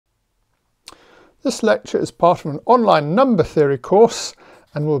This lecture is part of an online number theory course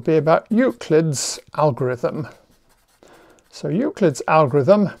and will be about Euclid's algorithm. So Euclid's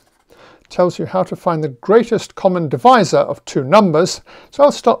algorithm tells you how to find the greatest common divisor of two numbers, so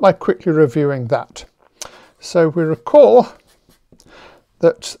I'll start by quickly reviewing that. So we recall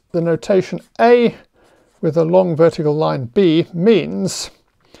that the notation A with a long vertical line B means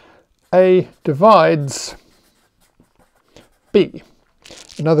A divides B.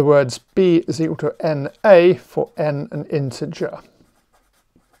 In other words, B is equal to NA for n an integer.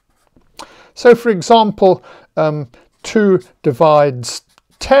 So for example, 2 divides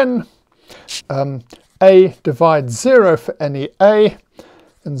 10, A divides 0 for any A,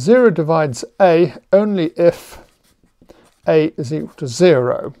 and 0 divides A only if A is equal to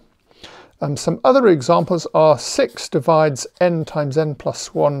 0. Some other examples are 6 divides n times n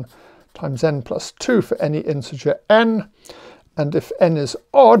plus 1 times n plus 2 for any integer n, and if n is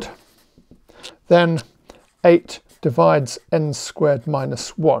odd, then 8 divides n squared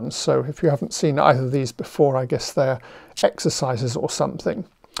minus 1. So if you haven't seen either of these before, I guess they're exercises or something.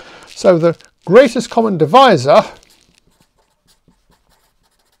 So the greatest common divisor,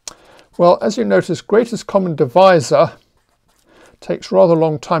 well, as you notice, greatest common divisor takes a rather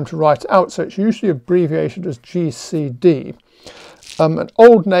long time to write out, so it's usually abbreviated as GCD. An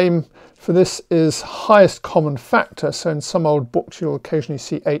old name for this is highest common factor, so in some old books you'll occasionally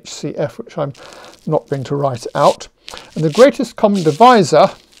see HCF, which I'm not going to write out. And the greatest common divisor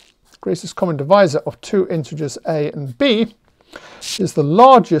of two integers A and B is the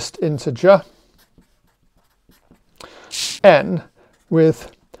largest integer, n,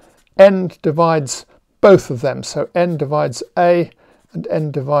 with n divides both of them, so n divides A and n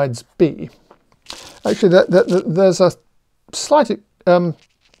divides B. Actually, there's a slight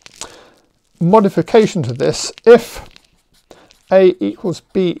modification to this. If A equals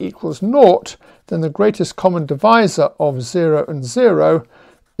B equals 0, then the greatest common divisor of 0 and 0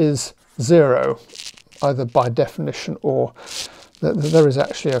 is 0, either by definition or there is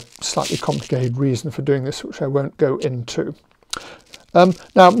actually a slightly complicated reason for doing this, which I won't go into.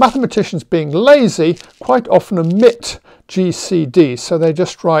 Now, mathematicians being lazy quite often omit GCD, so they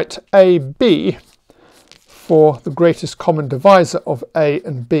just write AB for the greatest common divisor of A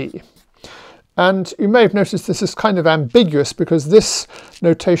and B. And you may have noticed this is kind of ambiguous because this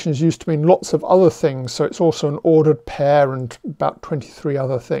notation is used to mean lots of other things, so it's also an ordered pair and about 23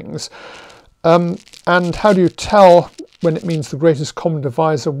 other things. And how do you tell when it means the greatest common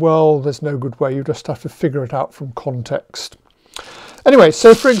divisor? Well, there's no good way, you just have to figure it out from context. Anyway,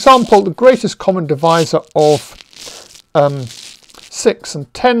 so for example, the greatest common divisor of 6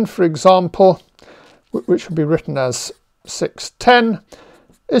 and 10, for example, which would be written as 6, 10,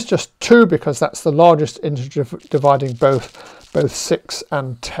 is just 2 because that's the largest integer dividing both 6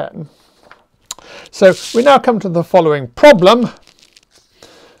 and 10. So we now come to the following problem,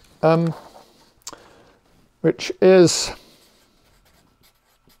 which is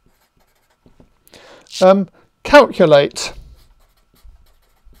calculate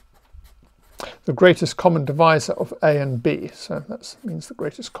the greatest common divisor of A and B. So that means the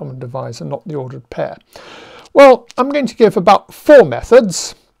greatest common divisor, not the ordered pair. Well, I'm going to give about 4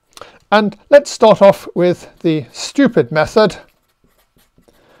 methods, and let's start off with the stupid method,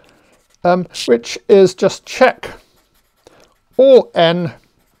 which is just check all n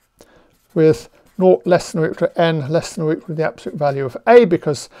with 0 less than or equal to n less than or equal to the absolute value of A,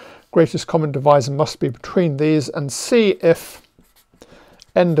 because greatest common divisor must be between these, and see if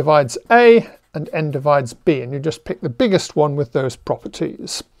n divides A and n divides B, and you just pick the biggest one with those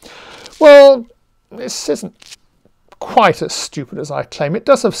properties. Well, this isn't quite as stupid as I claim. It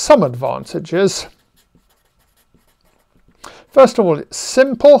does have some advantages. First of all, it's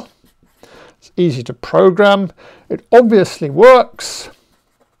simple, it's easy to program, it obviously works,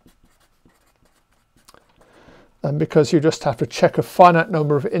 and because you just have to check a finite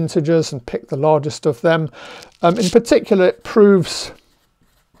number of integers and pick the largest of them. In particular, it proves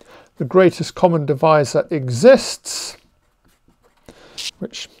the greatest common divisor exists,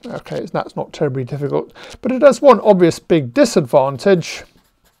 which, okay, that's not terribly difficult, but it has one obvious big disadvantage.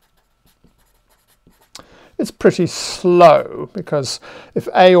 It's pretty slow, because if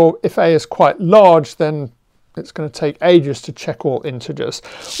A is quite large, then it's going to take ages to check all integers.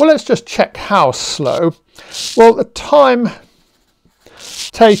 Well, let's just check how slow. Well, the time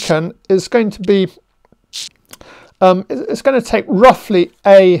taken is going to be it's going to take roughly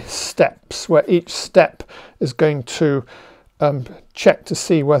A steps, where each step is going to check to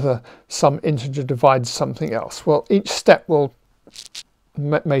see whether some integer divides something else. Well, each step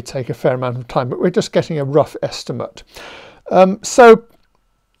may take a fair amount of time, but we're just getting a rough estimate.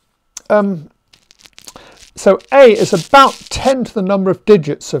 So a is about 10 to the number of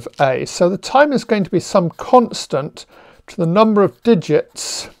digits of a. So the time is going to be some constant to the number of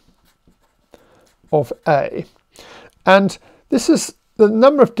digits of a. And this is the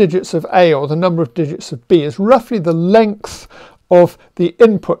number of digits of a, or the number of digits of b, is roughly the length of the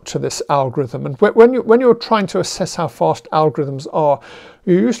input to this algorithm. And when you're trying to assess how fast algorithms are,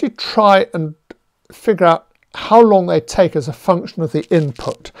 you usually try and figure out how long they take as a function of the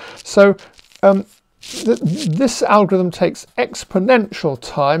input. So this algorithm takes exponential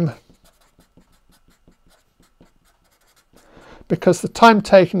time because the time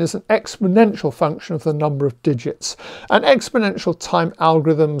taken is an exponential function of the number of digits. And exponential time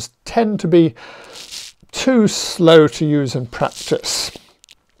algorithms tend to be too slow to use in practice.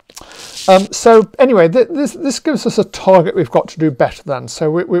 So anyway, this gives us a target we've got to do better than. So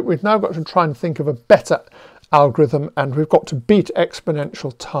we've now got to try and think of a better algorithm, and we've got to beat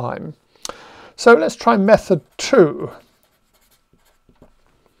exponential time. So let's try method 2.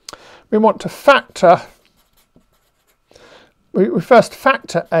 We want to factor. We first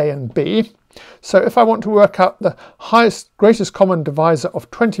factor a and b. So if I want to work out the greatest common divisor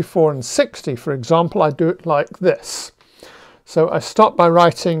of 24 and 60, for example, I do it like this. So I start by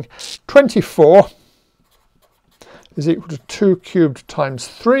writing 24 is equal to 2 cubed times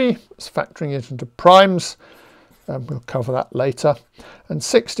 3. It's factoring it into primes. We'll cover that later. And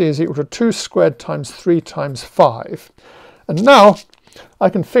 60 is equal to 2 squared times 3 times 5. And now I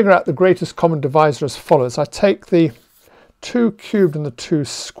can figure out the greatest common divisor as follows. I take the 2 cubed and the 2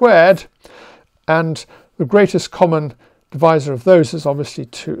 squared, and the greatest common divisor of those is obviously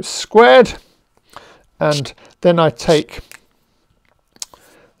 2 squared. And then I take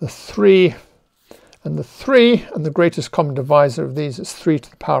the 3 and the 3, and the greatest common divisor of these is 3 to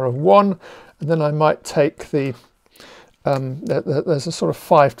the power of 1. And then I might take the, there's a sort of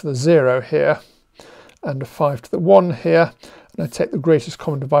 5 to the 0 here, and a 5 to the 1 here. And I take the greatest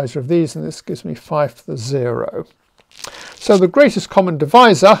common divisor of these, and this gives me 5 to the 0. So the greatest common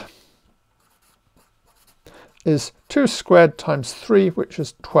divisor is 2 squared times 3, which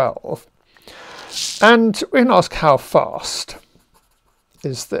is 12. And we can ask, how fast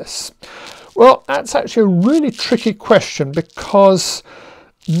is this? Well, that's actually a really tricky question, because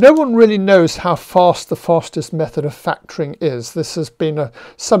no one really knows how fast the fastest method of factoring is. This has been a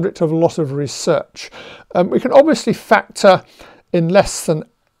subject of a lot of research. We can obviously factor in less than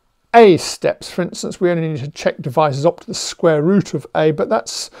a steps. For instance, we only need to check divisors up to the square root of a, but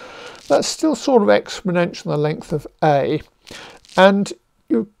that's still sort of exponential in the length of a. And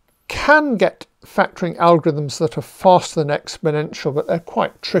you can get factoring algorithms that are faster than exponential, but they're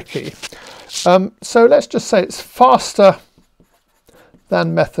quite tricky. So let's just say it's faster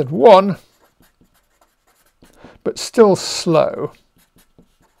than method 1, but still slow.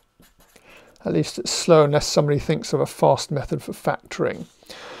 At least it's slow unless somebody thinks of a fast method for factoring.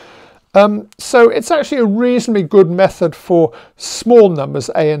 So it's actually a reasonably good method for small numbers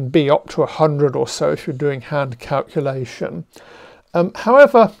a and b, up to 100 or so if you're doing hand calculation.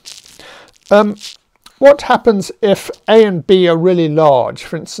 However, what happens if a and b are really large?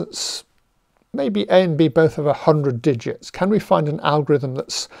 For instance, maybe a and b both have 100 digits. Can we find an algorithm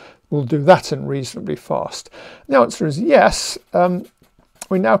that will do that in reasonably fast? The answer is yes.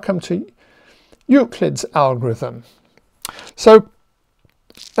 We now come to Euclid's algorithm. So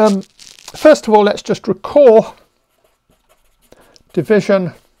first of all, let's just recall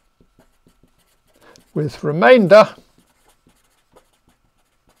division with remainder.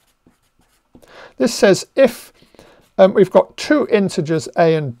 This says if we've got two integers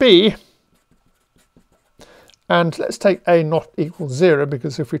a and b, and let's take a not equal 0,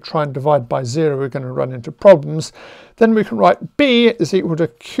 because if we try and divide by 0, we're going to run into problems. Then we can write b is equal to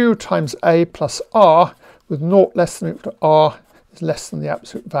q times a plus r, with naught less than or equal to r is less than the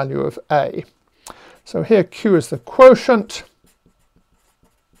absolute value of a. So here q is the quotient,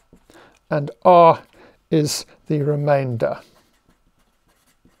 and r is the remainder.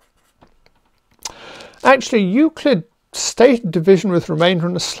 Actually, Euclid stated division with remainder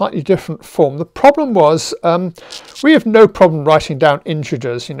in a slightly different form. The problem was we have no problem writing down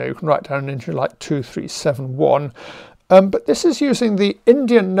integers. You know, you can write down an integer like 2, 3, 7, 1. But this is using the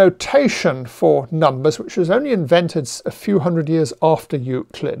Indian notation for numbers, which was only invented a few hundred years after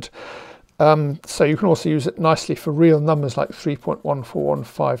Euclid. So you can also use it nicely for real numbers like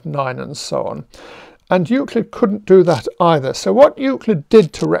 3.14159 and so on. And Euclid couldn't do that either. So what Euclid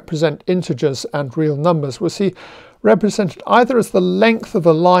did to represent integers and real numbers was he represented either as the length of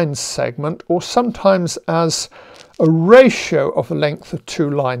a line segment or sometimes as a ratio of the length of two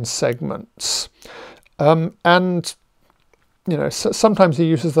line segments. And you know, sometimes he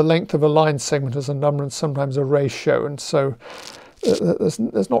uses the length of a line segment as a number and sometimes a ratio, and so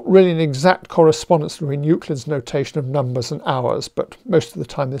there's not really an exact correspondence between Euclid's notation of numbers and ours, but most of the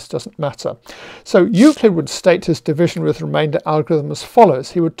time this doesn't matter. So Euclid would state his division with remainder algorithm as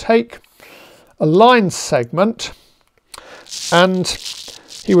follows. He would take a line segment and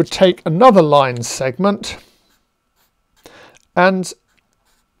he would take another line segment and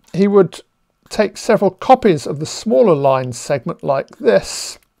he would take several copies of the smaller line segment like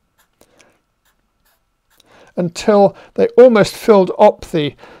this until they almost filled up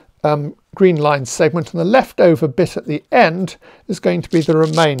the green line segment, and the leftover bit at the end is going to be the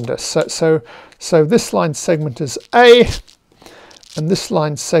remainder. So this line segment is A, and this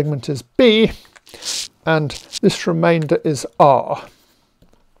line segment is B, and this remainder is R.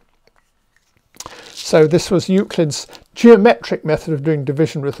 So this was Euclid's geometric method of doing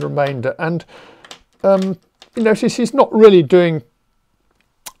division with remainder, and you notice he's not really doing,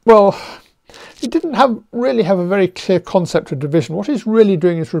 well, he didn't really have a very clear concept of division. What he's really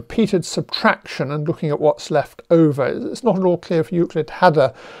doing is repeated subtraction and looking at what's left over. It's not at all clear if Euclid had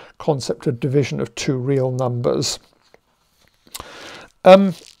a concept of division of two real numbers.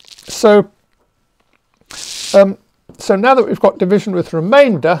 So now that we've got division with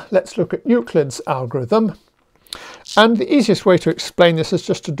remainder, let's look at Euclid's algorithm. And the easiest way to explain this is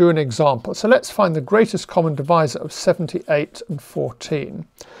just to do an example. So let's find the greatest common divisor of 78 and 14.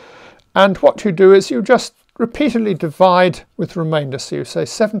 And what you do is you just repeatedly divide with remainder. So you say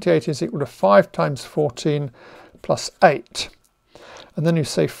 78 is equal to 5 times 14 plus 8. And then you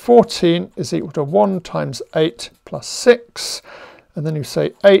say 14 is equal to 1 times 8 plus 6. And then you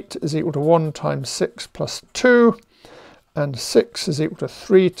say 8 is equal to 1 times 6 plus 2. And 6 is equal to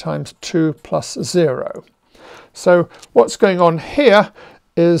 3 times 2 plus 0. So what's going on here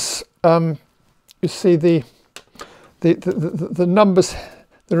is you see the numbers,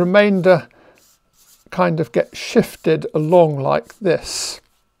 the remainder kind of get shifted along like this.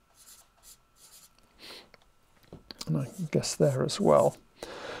 And I can guess there as well.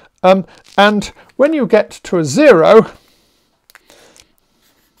 And when you get to a 0,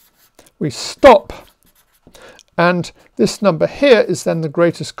 we stop. And this number here is then the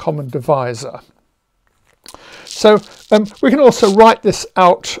greatest common divisor. So we can also write this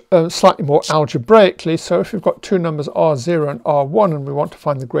out slightly more algebraically. So if we've got two numbers R0 and R1 and we want to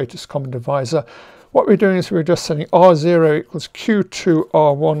find the greatest common divisor, what we're doing is we're just setting R0 equals Q2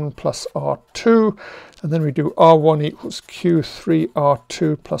 R1 plus R2, and then we do R1 equals Q3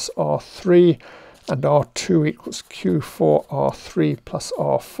 R2 plus R3, and R2 equals Q4 R3 plus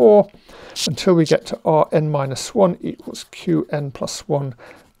R4, until we get to Rn minus 1 equals Qn plus 1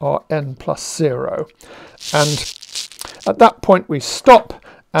 Rn plus 0. And at that point we stop,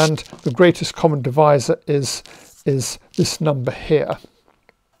 and the greatest common divisor is this number here.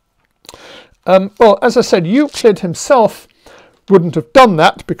 Well, as I said, Euclid himself wouldn't have done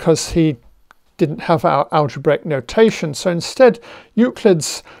that because he didn't have our algebraic notation. So instead,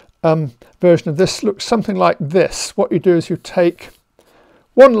 Euclid's version of this looks something like this. What you do is you take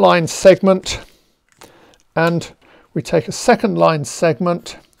one line segment and we take a second line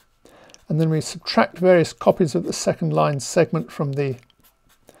segment, and then we subtract various copies of the second line segment from the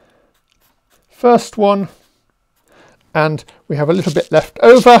first one, and we have a little bit left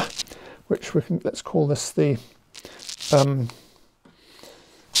over, which we can, let's call this the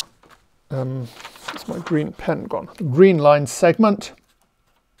where's my green pen gone? The green line segment.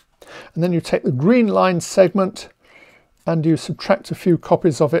 And then you take the green line segment and you subtract a few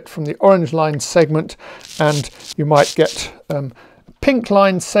copies of it from the orange line segment, and you might get a pink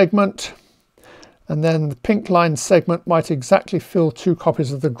line segment, and then the pink line segment might exactly fill 2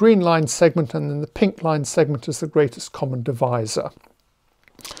 copies of the green line segment, and then the pink line segment is the greatest common divisor.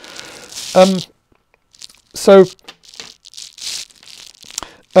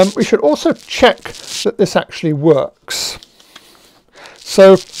 We should also check that this actually works.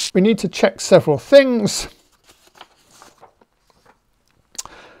 So we need to check several things.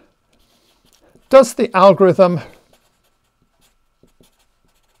 Does the algorithm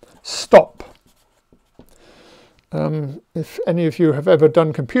stop? If any of you have ever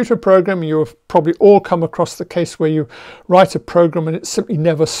done computer programming, you have probably all come across the case where you write a program and it simply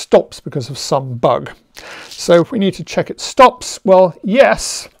never stops because of some bug. So if we need to check it stops, well,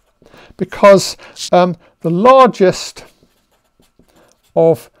 yes, because the largest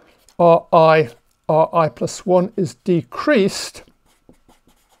of Ri plus 1 is decreased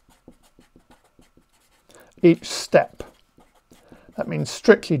each step. That means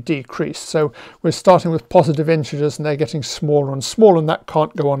strictly decreased. So we're starting with positive integers and they're getting smaller and smaller, and that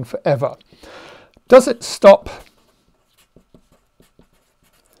can't go on forever. Does it stop?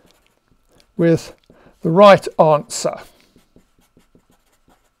 with the right answer.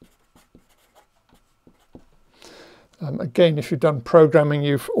 Again, if you've done programming,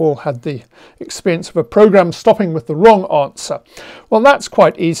 you've all had the experience of a program stopping with the wrong answer. Well, that's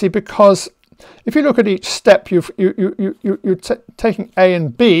quite easy, because if you look at each step, you're taking A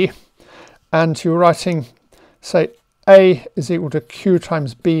and B, and you're writing, say, A is equal to Q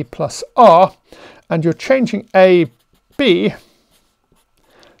times B plus R, and you're changing A, B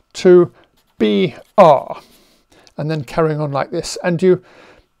to B, R, and then carrying on like this. And you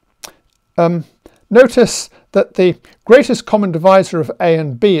notice that the greatest common divisor of A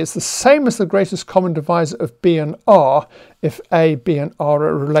and B is the same as the greatest common divisor of B and R if A, B and R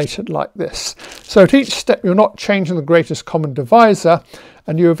are related like this. So at each step you're not changing the greatest common divisor,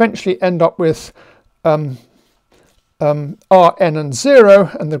 and you eventually end up with Rn and 0,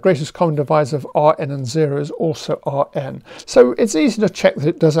 and the greatest common divisor of Rn and 0 is also Rn. So it's easy to check that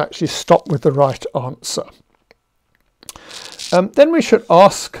it does actually stop with the right answer. Then we should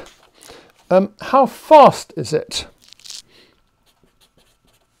ask, how fast is it?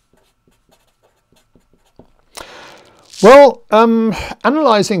 Well,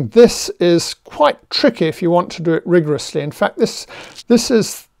 analysing this is quite tricky if you want to do it rigorously. In fact, this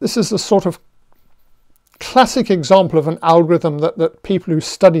is a sort of classic example of an algorithm that people who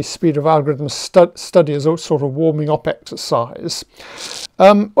study speed of algorithms study as a sort of warming up exercise.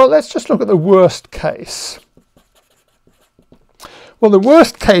 Well, let's just look at the worst case. Well, the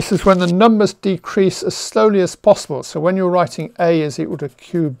worst case is when the numbers decrease as slowly as possible. So when you're writing A is equal to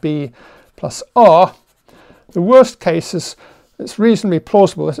QB plus R, the worst case is, it's reasonably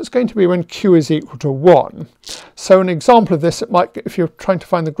plausible that it's going to be when Q is equal to 1. So an example of this, it might, if you're trying to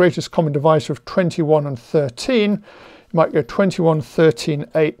find the greatest common divisor of 21 and 13, you might go 21, 13,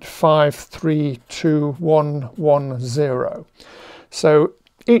 8, 5, 3, 2, 1, 1, 0. So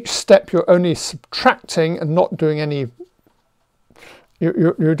each step you're only subtracting and not doing any,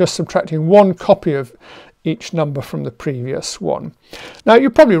 you're just subtracting one copy of each number from the previous one. Now you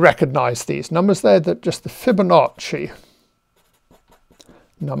probably recognize these numbers. They're just the Fibonacci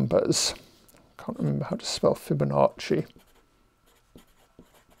numbers. Can't remember how to spell Fibonacci.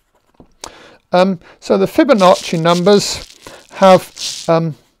 So the Fibonacci numbers have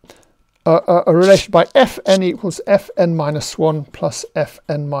are related by Fn equals Fn minus 1 plus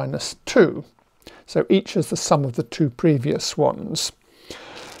Fn minus 2. So each is the sum of the two previous ones.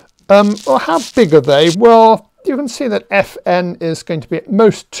 Well, how big are they? Well, you can see that Fn is going to be at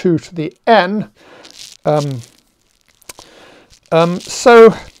most 2 to the n.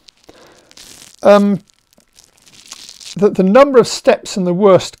 So the number of steps in the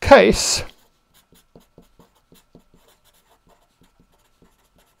worst case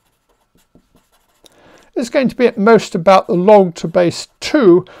is going to be at most about the log to base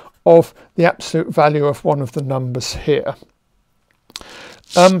 2 of the absolute value of one of the numbers here.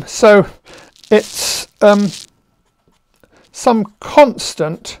 So it's some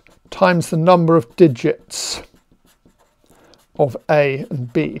constant times the number of digits of A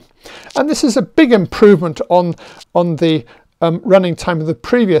and B. And this is a big improvement on the running time of the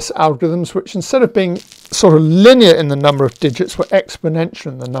previous algorithms, which instead of being sort of linear in the number of digits were exponential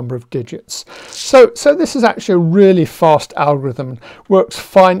in the number of digits. So this is actually a really fast algorithm, works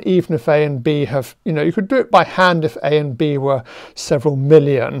fine even if A and B have, you could do it by hand if A and B were several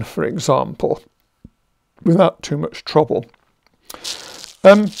million, for example, without too much trouble.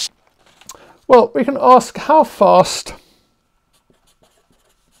 Well, we can ask how fast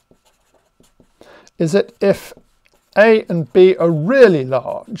is it if A and B are really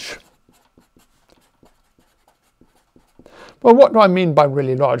large? Well, what do I mean by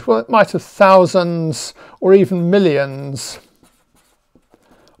really large? Well, it might have thousands or even millions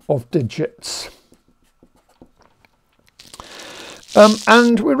of digits.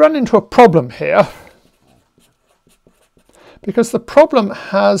 And we run into a problem here, because the problem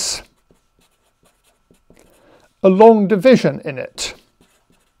has a long division in it.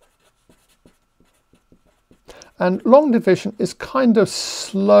 And long division is kind of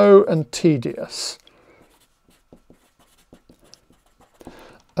slow and tedious.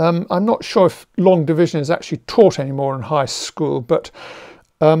 I'm not sure if long division is actually taught anymore in high school, but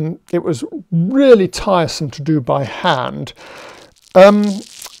it was really tiresome to do by hand.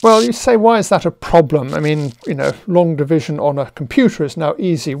 Well, you say, why is that a problem? I mean, long division on a computer is now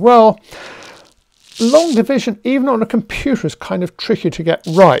easy. Well, long division, even on a computer, is kind of tricky to get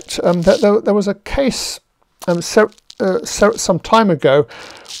right. There was a case some time ago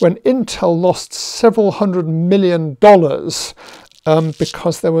when Intel lost several $100 million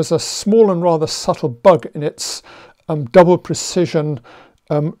because there was a small and rather subtle bug in its double precision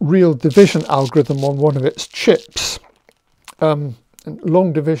real division algorithm on one of its chips. And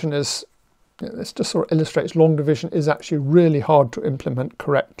long division is, this just sort of illustrates long division is actually really hard to implement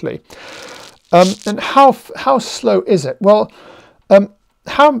correctly. And how slow is it? Well,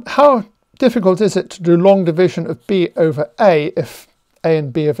 how difficult is it to do long division of b over a if a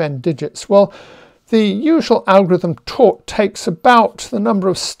and b have n digits? Well, the usual algorithm taught takes about the number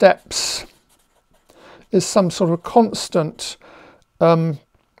of steps is some sort of constant times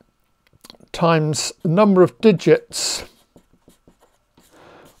the number of digits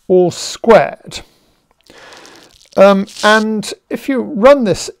all squared. And if you run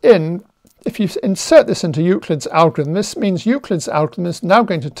this in, if you insert this into Euclid's algorithm, this means Euclid's algorithm is now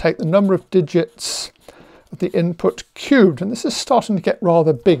going to take the number of digits of the input cubed. And this is starting to get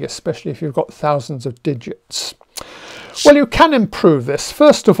rather big, especially if you've got thousands of digits. Well, you can improve this.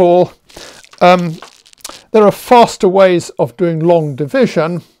 First of all, there are faster ways of doing long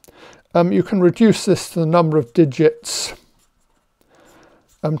division. You can reduce this to the number of digits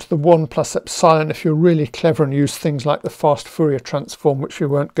to the 1 plus epsilon if you're really clever and use things like the fast Fourier transform, which we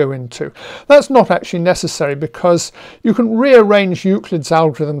won't go into. That's not actually necessary because you can rearrange Euclid's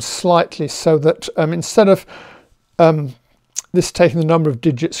algorithm slightly so that instead of this taking the number of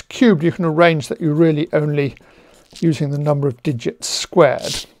digits cubed, you can arrange that you're really only using the number of digits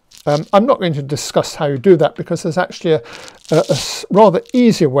squared. I'm not going to discuss how you do that because there's actually a rather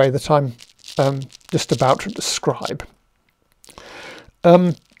easier way that I'm just about to describe.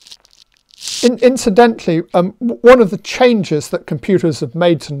 Incidentally, one of the changes that computers have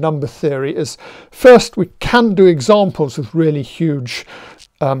made to number theory is, first, we can do examples with really huge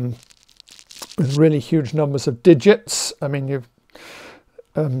numbers of digits. I mean,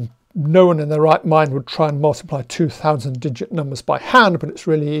 no one in their right mind would try and multiply 2,000 digit numbers by hand, but it's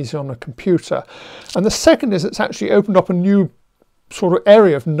really easy on a computer. And the second is it's actually opened up a new sort of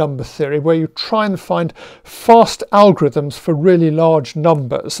area of number theory where you try and find fast algorithms for really large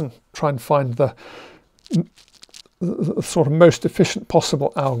numbers and try and find the sort of most efficient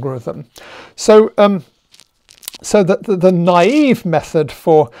possible algorithm. So so that the naive method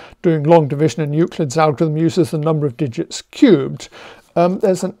for doing long division in Euclid's algorithm uses the number of digits cubed.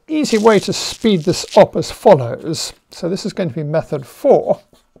 There's an easy way to speed this up as follows. So this is going to be method 4.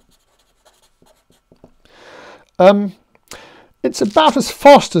 It's about as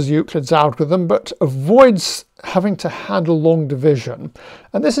fast as Euclid's algorithm, but avoids having to handle long division.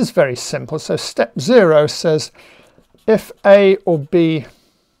 And this is very simple. So step 0 says if A or B, I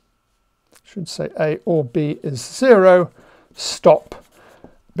should say A or B is 0, stop,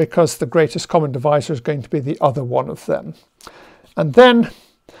 because the greatest common divisor is going to be the other one of them. And then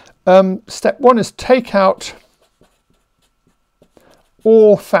step 1 is take out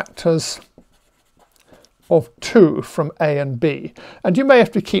all factors of 2 from A and B. And you may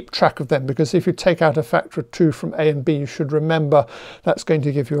have to keep track of them, because if you take out a factor of 2 from A and B, you should remember that's going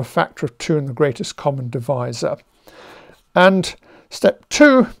to give you a factor of 2 in the greatest common divisor. And step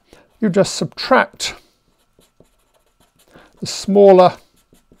 2, you just subtract the smaller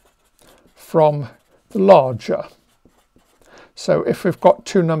from the larger. So if we've got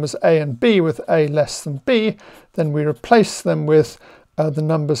two numbers A and B with A less than B, then we replace them with the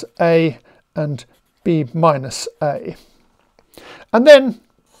numbers A and B minus A. And then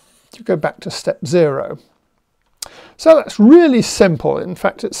you go back to step 0. So that's really simple. In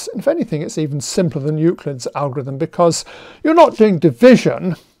fact, if anything, it's even simpler than Euclid's algorithm, because you're not doing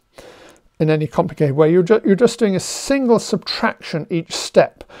division in any complicated way. You're just doing a single subtraction each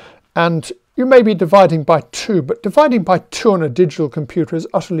step. And you may be dividing by 2, but dividing by 2 on a digital computer is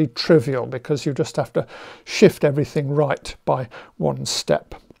utterly trivial, because you just have to shift everything right by 1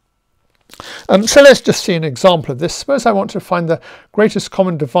 step. So let's just see an example of this. Suppose I want to find the greatest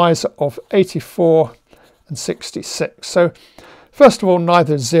common divisor of 84 and 66. So first of all,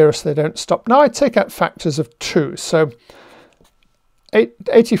 neither is 0, so they don't stop. Now I take out factors of 2. So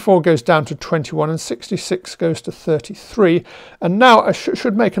 84 goes down to 21 and 66 goes to 33. And now I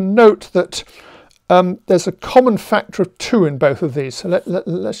should make a note that there's a common factor of 2 in both of these. So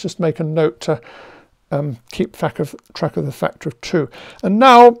let's just make a note to keep track of the factor of 2. And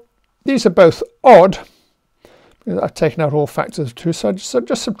now these are both odd. I've taken out all factors of 2, so I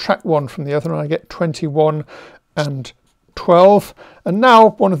just subtract 1 from the other and I get 21 and 12. And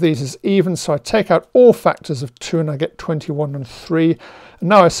now one of these is even, so I take out all factors of 2 and I get 21 and 3. And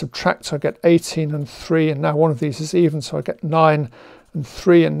now I subtract, so I get 18 and 3. And now one of these is even, so I get 9 and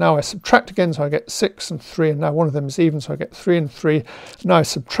 3. And now I subtract again, so I get 6 and 3. And now one of them is even, so I get 3 and 3. And now I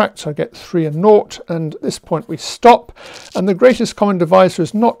subtract, so I get 3 and 0. And at this point we stop. And the greatest common divisor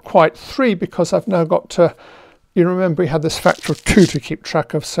is not quite 3, because I've now got to you remember we had this factor of 2 to keep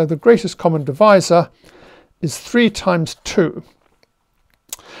track of, so the greatest common divisor is 3 times 2.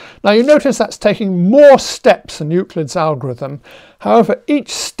 Now you notice that's taking more steps than Euclid's algorithm. However,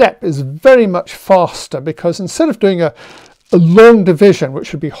 each step is very much faster because instead of doing a long division,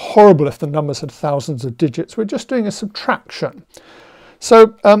 which would be horrible if the numbers had thousands of digits, we're just doing a subtraction.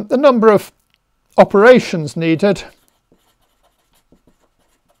 So the number of operations needed,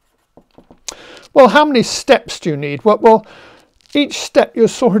 well, how many steps do you need? Well, each step you're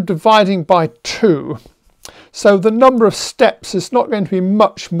sort of dividing by 2. So the number of steps is not going to be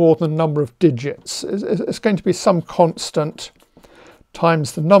much more than the number of digits. It's going to be some constant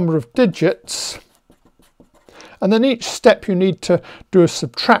times the number of digits. And then each step you need to do a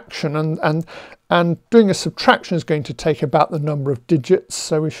subtraction, and doing a subtraction is going to take about the number of digits.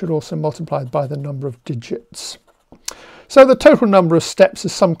 So we should also multiply by the number of digits. So the total number of steps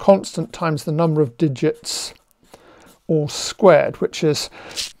is some constant times the number of digits, all squared, which is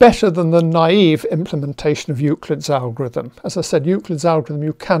better than the naive implementation of Euclid's algorithm. As I said, Euclid's algorithm,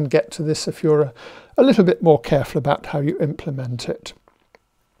 you can get to this if you're a little bit more careful about how you implement it.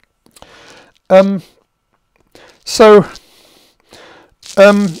 So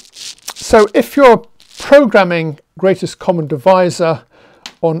if you're programming greatest common divisor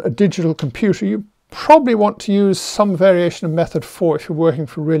on a digital computer, you probably want to use some variation of method 4 if you're working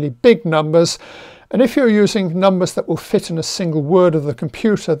for really big numbers. And if you're using numbers that will fit in a single word of the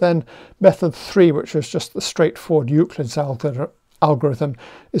computer, then method 3, which is just the straightforward Euclid's algorithm,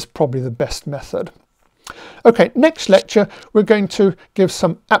 is probably the best method. Okay, next lecture we're going to give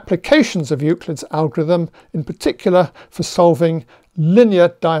some applications of Euclid's algorithm, in particular for solving linear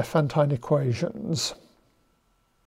Diophantine equations.